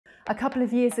A couple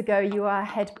of years ago, you were a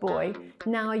head boy.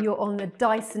 Now you're on the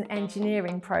Dyson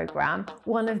engineering program,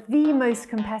 one of the most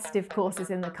competitive courses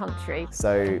in the country.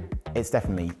 So it's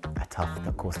definitely a tough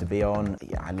course to be on.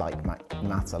 Yeah, I like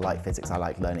maths, I like physics, I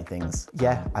like learning things.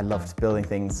 Yeah, I loved building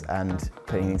things and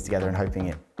putting things together and hoping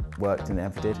it worked and it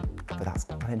never did. But that's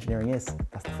what engineering is.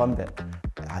 That's the fun bit.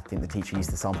 I think the teacher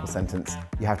used the sample sentence,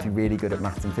 you have to be really good at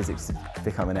maths and physics to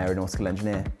become an aeronautical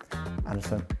engineer. And I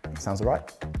just went, sounds all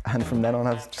right. And from then on,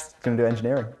 I was just going to do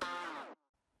engineering.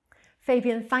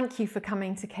 Fabian, thank you for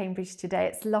coming to Cambridge today.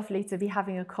 It's lovely to be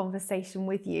having a conversation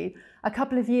with you. A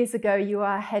couple of years ago, you were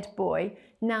a head boy.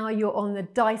 Now you're on the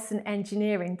Dyson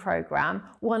engineering program,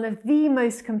 one of the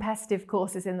most competitive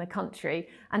courses in the country,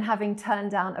 and having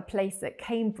turned down a place at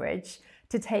Cambridge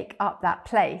to take up that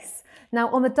place. Now,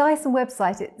 on the Dyson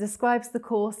website, it describes the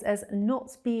course as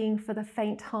not being for the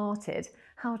faint-hearted.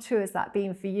 How true has that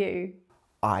been for you?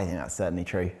 I think that's certainly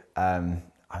true.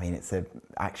 I mean, it's an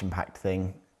action-packed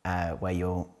thing where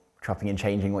you're chopping and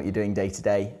changing what you're doing day to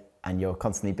day, and you're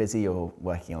constantly busy. You're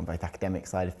working on both academic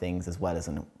side of things as well as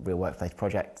on real workplace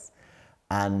projects.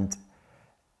 And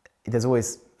there's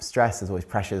always stress, there's always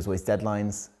pressure, there's always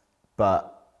deadlines.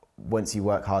 But once you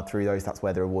work hard through those, that's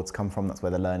where the rewards come from, that's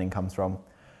where the learning comes from.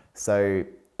 So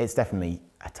it's definitely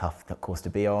a tough course to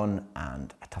be on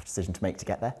and a tough decision to make to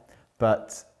get there.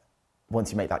 But once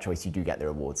you make that choice, you do get the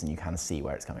rewards and you kind of see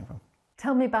where it's coming from.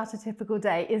 Tell me about a typical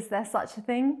day. Is there such a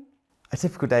thing? A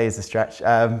typical day is a stretch,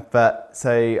 but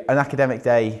so an academic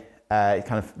day,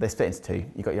 they split into two.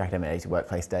 You've got your academic days, your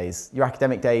workplace days. Your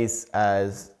academic days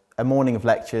as a morning of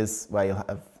lectures where you'll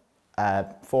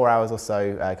have 4 hours or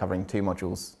so covering 2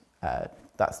 modules.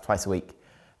 That's twice a week.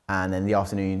 And then in the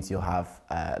afternoons, you'll have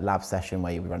a lab session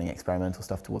where you'll be running experimental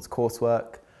stuff towards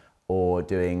coursework or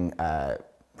doing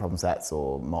problem sets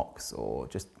or mocks or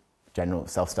just general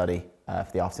self-study for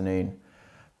the afternoon.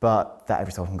 But that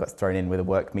every so often gets thrown in with a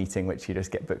work meeting, which you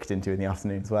just get booked into in the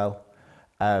afternoon as well.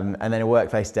 And then a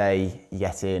workplace day, you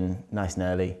get in nice and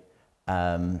early,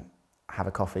 have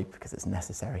a coffee because it's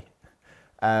necessary.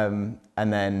 And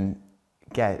then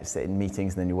sit in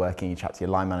meetings, and then you're working, you chat to your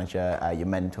line manager, your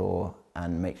mentor,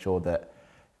 and make sure that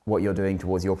what you're doing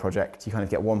towards your project, you kind of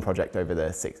get one project over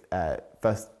the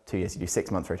first 2 years, you do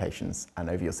 6-month rotations, and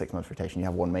over your 6-month rotation, you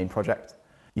have one main project.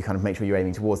 You kind of make sure you're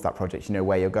aiming towards that project, you know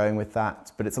where you're going with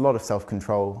that, but it's a lot of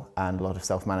self-control and a lot of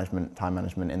self-management, time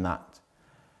management in that.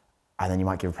 And then you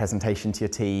might give a presentation to your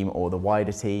team or the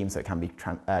wider team, so it can be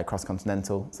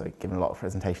cross-continental, so giving a lot of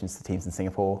presentations to teams in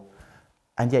Singapore.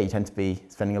 And yeah, you tend to be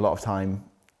spending a lot of time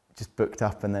just booked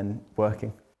up and then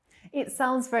working. It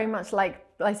sounds very much like,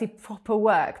 I say, proper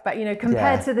work, but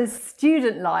compared to the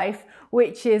student life,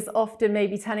 which is often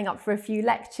maybe turning up for a few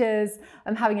lectures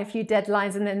and having a few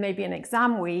deadlines and then maybe an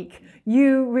exam week,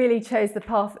 you really chose the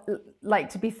path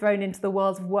to be thrown into the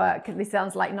world of work. It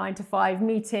sounds like 9 to 5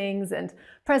 meetings and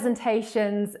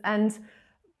presentations and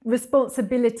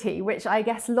responsibility, which I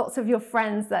guess lots of your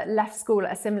friends that left school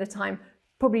at a similar time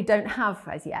probably don't have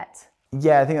as yet.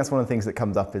 Yeah, I think that's one of the things that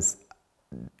comes up is,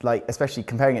 especially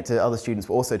comparing it to other students,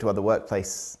 but also to other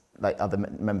workplace, other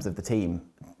members of the team.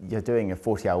 You're doing a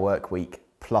 40-hour work week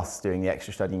plus doing the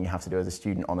extra studying you have to do as a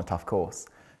student on a tough course.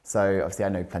 So obviously I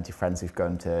know plenty of friends who've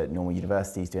gone to normal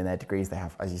universities doing their degrees. They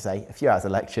have, as you say, a few hours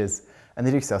of lectures, and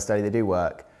they do self-study, they do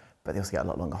work, but they also get a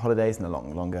lot longer holidays and a lot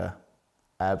longer.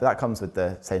 But that comes with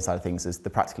the same side of things as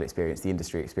the practical experience, the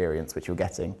industry experience, which you're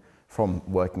getting from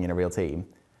working in a real team.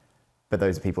 But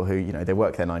those are people who, they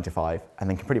work their 9 to 5 and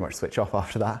then can pretty much switch off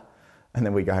after that. And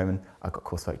then we go home and I've got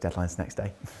coursework deadlines next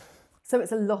day. So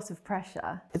it's a lot of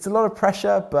pressure. It's a lot of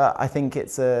pressure, but I think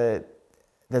there's a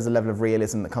level of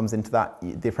realism that comes into that.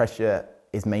 The pressure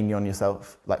is mainly on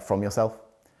yourself, from yourself.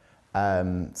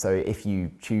 So if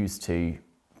you choose to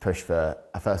push for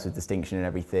a first with distinction and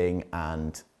everything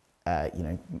and,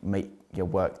 make your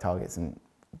work targets and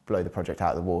blow the project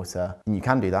out of the water, and you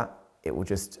can do that, it will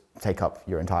just take up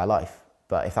your entire life.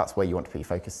 But if that's where you want to put your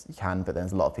focus, you can, but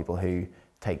there's a lot of people who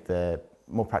take the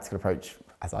more practical approach,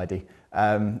 as I do,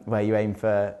 where you aim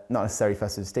for not necessarily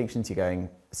first with distinctions, you're going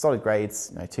solid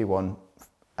grades, 2-1,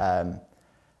 and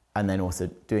then also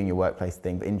doing your workplace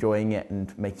thing, but enjoying it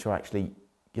and making sure actually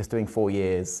just doing 4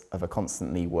 years of a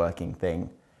constantly working thing,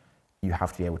 you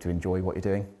have to be able to enjoy what you're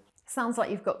doing. Sounds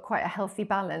like you've got quite a healthy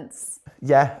balance.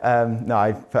 Yeah, no,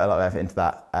 I put a lot of effort into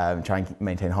that, try and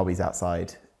maintain hobbies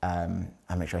outside and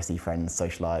make sure I see friends,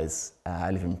 socialise.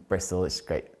 I live in Bristol, it's a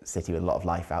great city with a lot of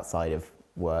life outside of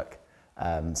work,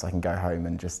 so I can go home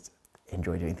and just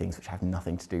enjoy doing things which have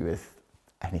nothing to do with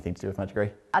anything to do with my degree.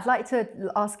 I'd like to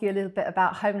ask you a little bit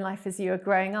about home life as you were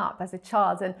growing up as a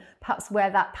child, and perhaps where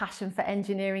that passion for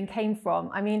engineering came from.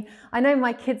 I mean, I know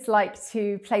my kids like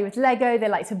to play with Lego, they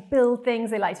like to build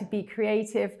things, they like to be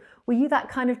creative. Were you that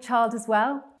kind of child as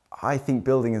well? I think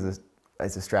building is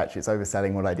a stretch. It's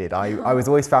overselling what I did. I was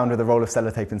always found with a roll of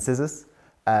sellotape and scissors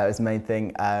as the main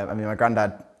thing. I mean, my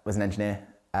granddad was an engineer.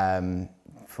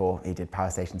 He did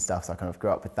power station stuff, so I kind of grew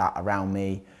up with that around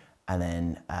me. And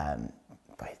then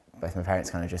both my parents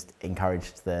kind of just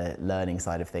encouraged the learning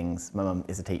side of things. My mum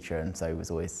is a teacher, and so was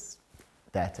always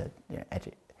there to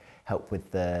help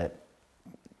with the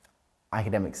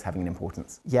academics having an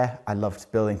importance. Yeah, I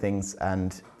loved building things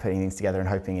and putting things together and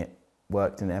hoping it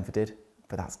worked, and it never did.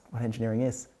 But that's what engineering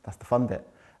is. That's the fun bit.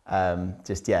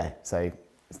 So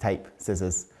it's tape,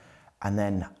 scissors. And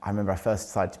then I remember I first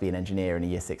decided to be an engineer in a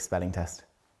year 6 spelling test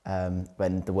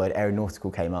when the word aeronautical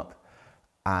came up.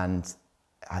 And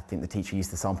I think the teacher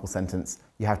used the sample sentence,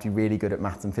 you have to be really good at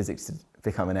maths and physics to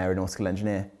become an aeronautical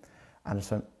engineer. And I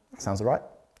just went, sounds all right.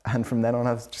 And from then on,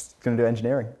 I was just going to do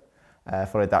engineering.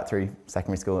 Followed that through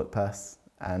secondary school at Perse,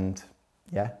 and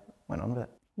yeah, went on with it.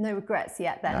 No regrets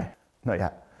yet then? No, not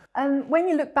yet. When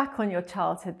you look back on your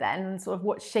childhood then, and sort of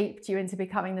what shaped you into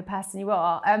becoming the person you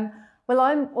are, well,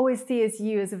 I always see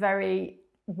you as a very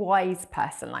wise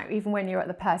person. Like even when you're at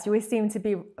the Perse, you always seem to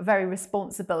be very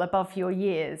responsible, above your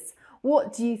years.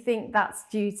 What do you think that's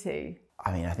due to?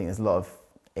 I mean, I think there's a lot of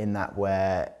in that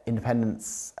where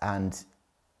independence and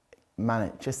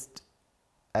just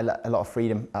a lot of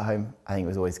freedom at home. I think it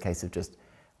was always a case of just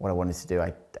what I wanted to do,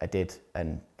 I did,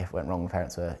 and if it went wrong, my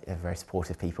parents were very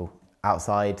supportive people.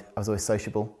 Outside, I was always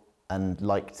sociable and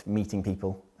liked meeting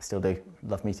people. I still do,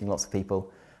 love meeting lots of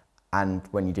people. And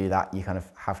when you do that, you kind of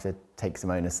have to take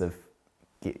some onus of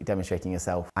demonstrating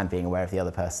yourself and being aware of the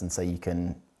other person so you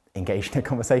can engage in a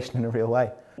conversation in a real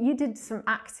way. You did some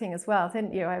acting as well,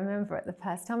 didn't you? I remember at the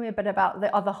Perse. Tell me a bit about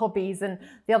the other hobbies and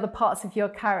the other parts of your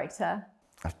character.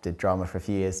 I did drama for a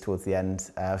few years towards the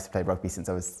end. I also played rugby since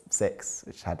I was 6,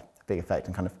 which had a big effect,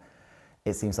 and kind of,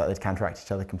 it seems like they'd counteract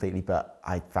each other completely, but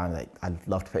I found that I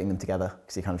loved putting them together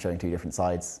because you're kind of showing 2 different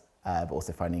sides, but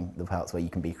also finding the parts where you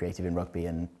can be creative in rugby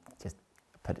and just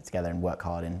put it together and work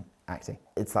hard in acting.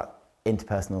 It's that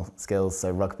interpersonal skills, so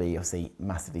rugby, obviously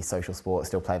massively social sport,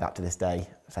 still play that to this day,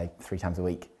 say 3 times a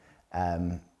week,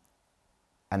 and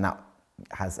that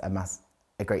has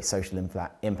a great social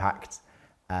impact.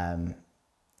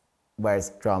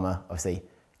 Whereas drama, obviously,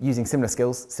 using similar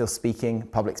skills, still speaking,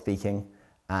 public speaking,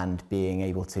 and being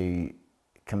able to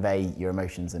convey your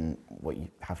emotions and what you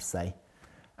have to say,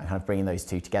 and kind of bringing those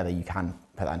 2 together, you can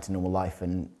put that into normal life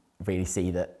and really see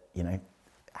that, you know,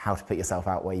 how to put yourself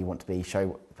out where you want to be, show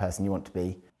what the person you want to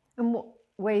be. And what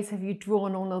ways have you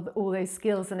drawn on all those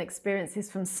skills and experiences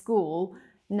from school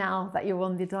now that you're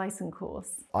on the Dyson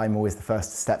course? I'm always the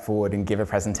first to step forward and give a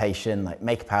presentation, like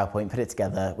make a PowerPoint, put it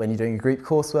together. When you're doing a group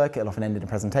coursework, it'll often end in a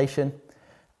presentation.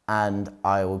 And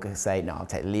I will say, no, I'll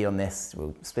take the lead on this.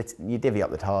 We'll split, you divvy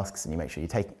up the tasks and you make sure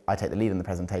I take the lead on the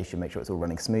presentation, make sure it's all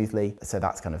running smoothly. So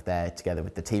that's kind of there together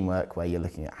with the teamwork where you're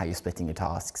looking at how you're splitting your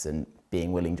tasks and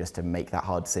being willing just to make that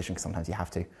hard decision, because sometimes you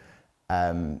have to.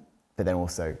 But then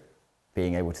also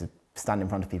being able to stand in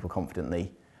front of people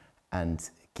confidently and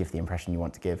give the impression you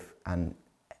want to give and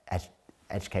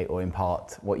educate or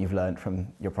impart what you've learned from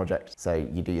your project. So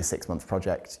you do your 6-month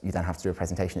project, you then have to do a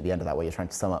presentation at the end of that where you're trying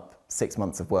to sum up 6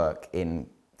 months of work in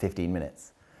 15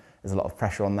 minutes. There's a lot of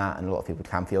pressure on that, and a lot of people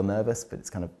can feel nervous, but it's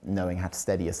kind of knowing how to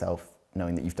steady yourself,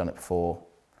 knowing that you've done it before,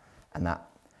 and that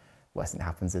worst thing that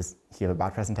happens is you have a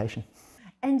bad presentation.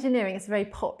 Engineering is a very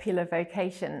popular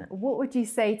vocation. What would you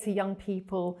say to young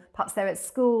people, perhaps they're at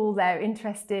school, they're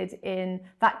interested in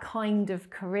that kind of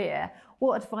career?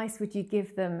 What advice would you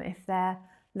give them if they're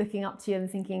looking up to you and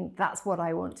thinking, that's what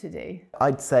I want to do?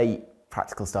 I'd say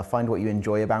practical stuff, find what you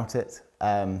enjoy about it.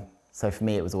 So for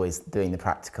me, it was always doing the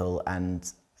practical,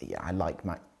 and yeah, I like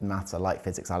maths, I like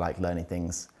physics, I like learning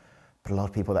things. But a lot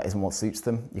of people, that isn't what suits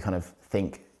them. You kind of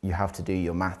think you have to do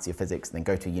your maths, your physics, and then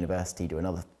go to a university, do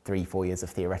another 3-4 years of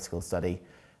theoretical study.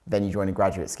 Then you join a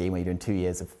graduate scheme where you're doing 2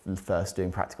 years of first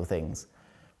doing practical things.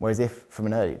 Whereas if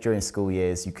during school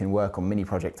years, you can work on mini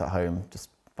projects at home,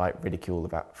 just fight ridicule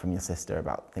from your sister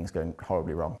about things going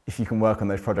horribly wrong. If you can work on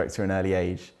those projects at an early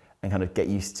age and kind of get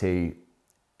used to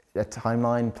a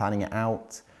timeline, planning it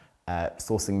out,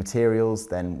 sourcing materials,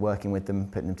 then working with them,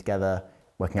 putting them together,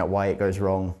 working out why it goes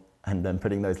wrong, and then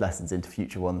putting those lessons into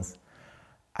future ones,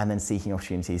 and then seeking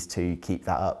opportunities to keep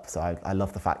that up. So I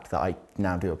love the fact that I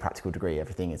now do a practical degree.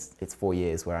 It's 4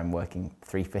 years where I'm working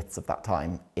 3/5 of that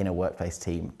time in a workplace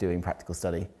team doing practical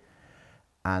study.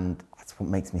 And that's what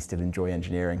makes me still enjoy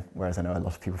engineering, whereas I know a lot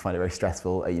of people find it very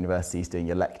stressful at universities doing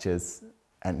your lectures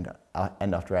and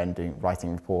end after end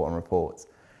writing report on reports,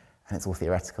 and it's all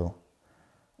theoretical,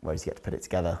 whereas you get to put it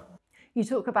together. You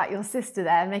talk about your sister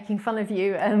there making fun of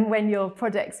you when your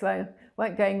projects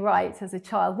weren't going right as a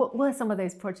child. What were some of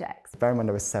those projects? Bear in mind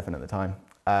I was 7 at the time.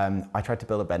 I tried to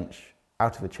build a bench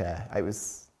out of a chair.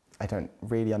 I don't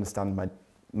really understand my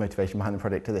motivation behind the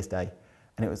project to this day,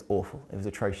 and it was awful. It was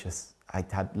atrocious. I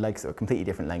had legs that were completely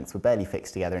different lengths, were barely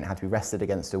fixed together, and it had to be rested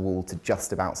against a wall to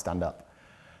just about stand up.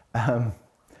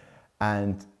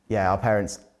 And yeah, our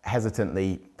parents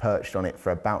hesitantly perched on it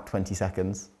for about 20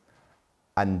 seconds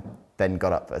and then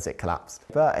got up as it collapsed.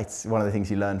 But it's one of the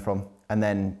things you learn from. And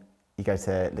then you go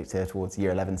to look towards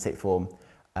year 11, sixth form,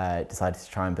 decided to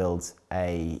try and build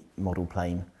a model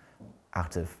plane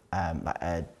out of like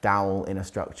a dowel in a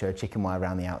structure, chicken wire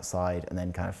around the outside, and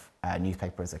then kind of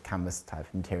newspaper as a canvas type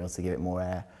of material to give it more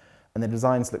air. And the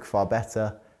designs look far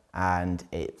better, and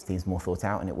it seems more thought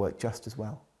out, and it worked just as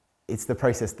well. It's the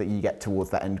process that you get towards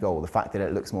that end goal, the fact that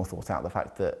it looks more thought out, the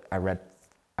fact that I read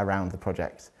around the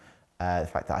project, the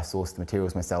fact that I sourced the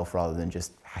materials myself rather than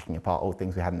just hacking apart old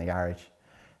things we had in the garage.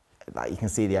 Like, you can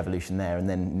see the evolution there, and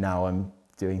then now I'm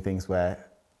doing things where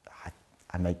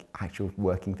I make actual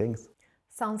working things.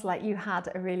 Sounds like you had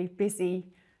a really busy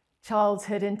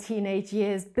childhood and teenage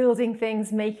years, building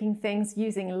things, making things,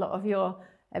 using a lot of your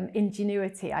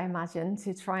ingenuity, I imagine,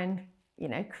 to try and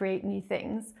create new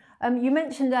things. You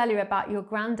mentioned earlier about your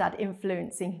granddad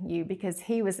influencing you because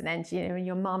he was an engineer and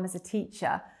your mum is a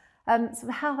teacher. So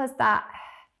how has that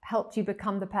helped you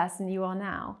become the person you are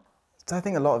now? So I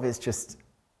think a lot of it's just,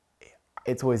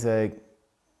 it's always a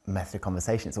method of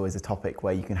conversation. It's always a topic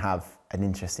where you can have an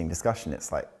interesting discussion.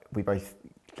 It's like we both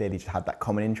clearly just had that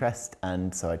common interest,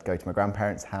 and so I'd go to my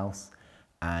grandparents' house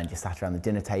and you sat around the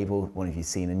dinner table. One of you's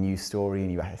seen a news story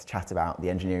and you had to chat about the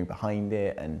engineering behind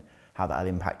it and how that'll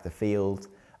impact the field.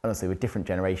 And also with different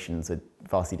generations with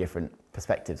vastly different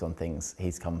perspectives on things.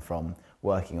 He's come from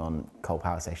working on coal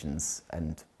power stations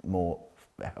and more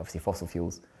obviously fossil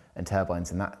fuels and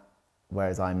turbines and that,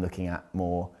 whereas I'm looking at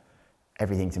more,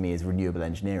 everything to me is renewable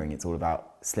engineering. It's all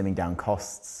about slimming down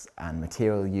costs and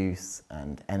material use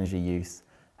and energy use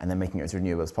and then making it as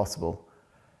renewable as possible.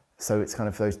 So it's kind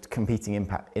of those competing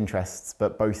interests,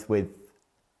 but both with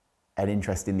an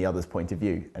interest in the other's point of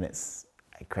view, and it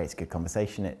creates a good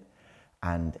conversation.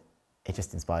 And it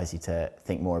just inspires you to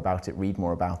think more about it, read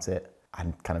more about it,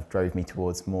 and kind of drove me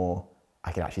towards more,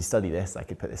 I could actually study this, I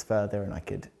could put this further, and I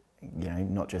could,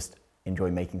 not just enjoy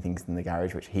making things in the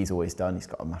garage, which he's always done. He's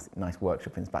got a nice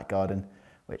workshop in his back garden,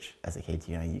 which as a kid,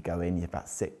 you go in, you're about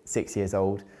six years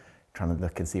old, trying to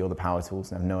look and see all the power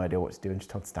tools and have no idea what to do, and just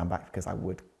told to stand back because I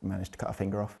would manage to cut a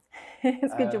finger off.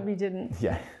 It's a good job you didn't.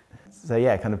 Yeah. So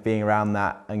yeah, kind of being around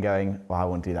that and going, well, I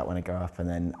want to do that when I grow up. And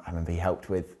then I remember he helped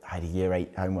with, I had a year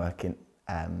 8 homework in,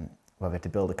 where we had to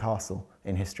build a castle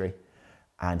in history.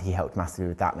 And he helped massively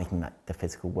with that, making the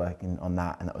physical work on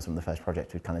that. And that was one of the first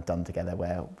projects we'd kind of done together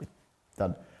where we'd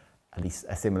done at least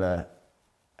a similar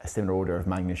order of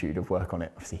magnitude of work on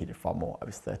it. Obviously he did far more, I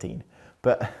was 13.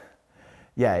 But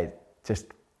yeah, just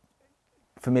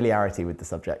familiarity with the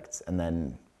subject and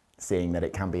then seeing that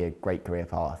it can be a great career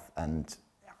path, and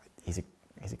he's a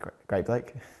great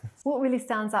bloke. What really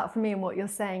stands out for me in what you're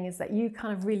saying is that you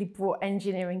kind of really brought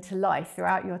engineering to life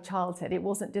throughout your childhood. It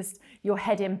wasn't just your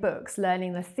head in books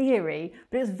learning the theory,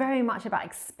 but it was very much about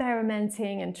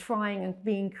experimenting and trying and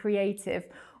being creative.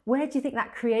 Where do you think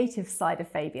that creative side of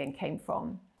Fabian came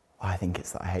from? I think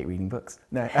it's that I hate reading books.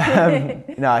 No,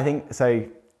 no, I think so.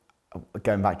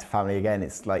 Going back to family again,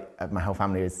 it's like my whole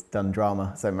family has done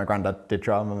drama. So my granddad did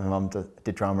drama, my mum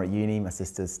did drama at uni, my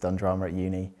sister's done drama at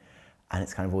uni. And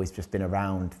it's kind of always just been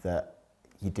around that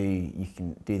you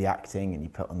can do the acting and you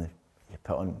put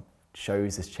on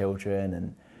shows as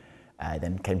children, and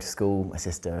then came to school. My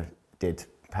sister did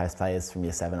Perse players from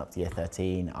year 7 up to year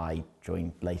 13. I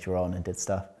joined later on and did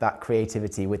stuff. That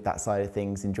creativity with that side of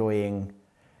things, enjoying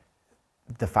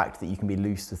the fact that you can be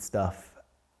loose with stuff,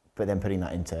 but then putting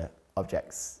that into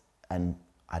objects. And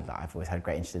I've always had a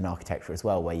great interest in architecture as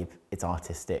well, where it's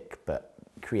artistic, but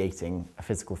creating a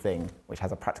physical thing which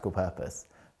has a practical purpose,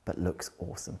 but looks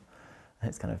awesome. And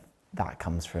it's kind of, that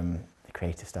comes from the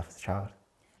creative stuff as a child.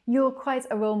 You're quite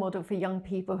a role model for young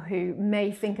people who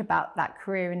may think about that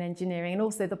career in engineering and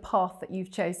also the path that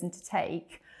you've chosen to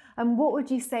take. And what would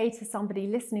you say to somebody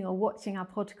listening or watching our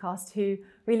podcast who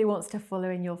really wants to follow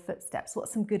in your footsteps?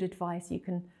 What's some good advice you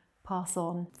can pass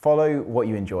on? Follow what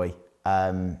you enjoy,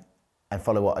 and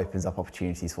follow what opens up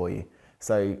opportunities for you.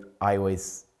 So I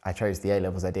always I chose the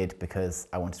A-levels I did because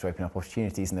I wanted to open up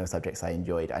opportunities in those subjects I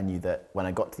enjoyed. I knew that when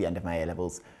I got to the end of my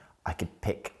A-levels, I could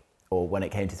pick, or when it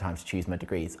came to time to choose my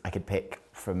degrees, I could pick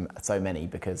from so many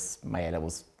because my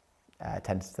A-levels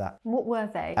tended to that. What were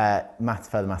they?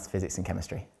 Further maths, physics and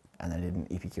chemistry. And then I did an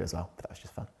EPQ as well, but that was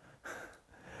just fun.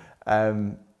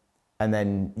 And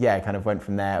then, yeah, I kind of went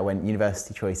from there. I went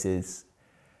university choices.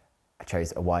 I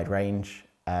chose a wide range,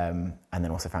 and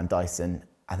then also found Dyson.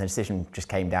 And the decision just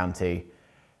came down to,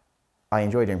 I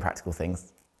enjoy doing practical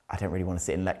things. I don't really want to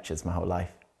sit in lectures my whole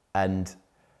life. And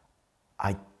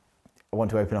I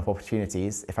want to open up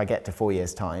opportunities. If I get to 4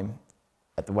 years' time,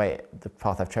 the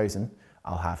path I've chosen,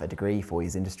 I'll have a degree, 4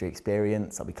 years industry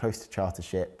experience, I'll be close to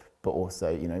chartership, but also,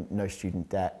 you know, no student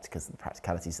debt because of the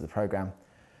practicalities of the programme.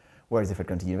 Whereas if I'd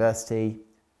gone to university,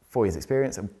 4 years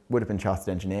experience, I would have been chartered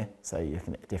engineer, so you're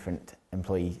looking at different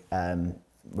employee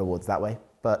rewards that way.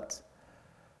 But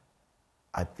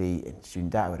I'd be in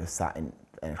student debt, I would have sat in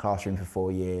a classroom for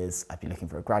 4 years, I'd be looking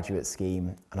for a graduate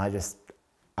scheme, and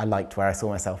I liked where I saw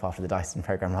myself after the Dyson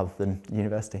programme rather than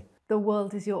university. The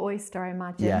world is your oyster, I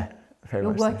imagine. Yeah, very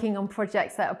You're much so. working on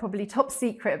projects that are probably top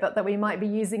secret, but that we might be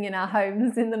using in our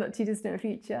homes in the not too distant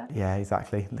future. Yeah,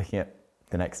 exactly. Looking at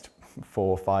the next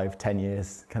 4, 5, 10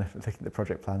 years, kind of looking at the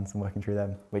project plans and working through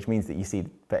them, which means that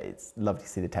but it's lovely to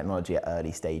see the technology at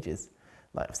early stages.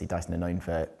 Like obviously Dyson are known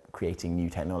for creating new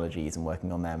technologies and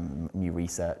working on them, new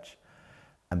research,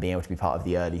 and being able to be part of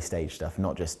the early stage stuff,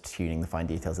 not just tuning the fine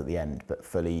details at the end, but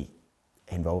fully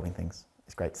involving things.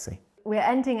 It's great to see. We're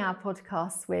ending our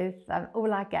podcast with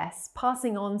all our guests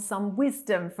passing on some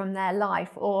wisdom from their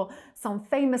life, or some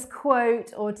famous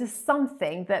quote, or just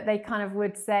something that they kind of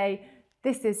would say,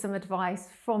 this is some advice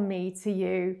from me to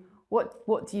you.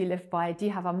 What do you live by? Do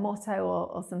you have a motto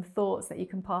or some thoughts that you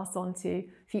can pass on to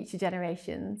future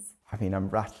generations? I mean, I'm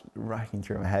racking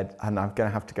through my head, and I'm going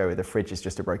to have to go with the fridge is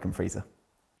just a broken freezer.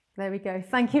 There we go.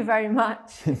 Thank you very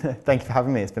much. Thank you for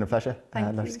having me. It's been a pleasure. Thank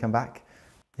I'd love you. to come back.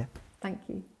 Yeah. Thank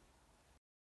you.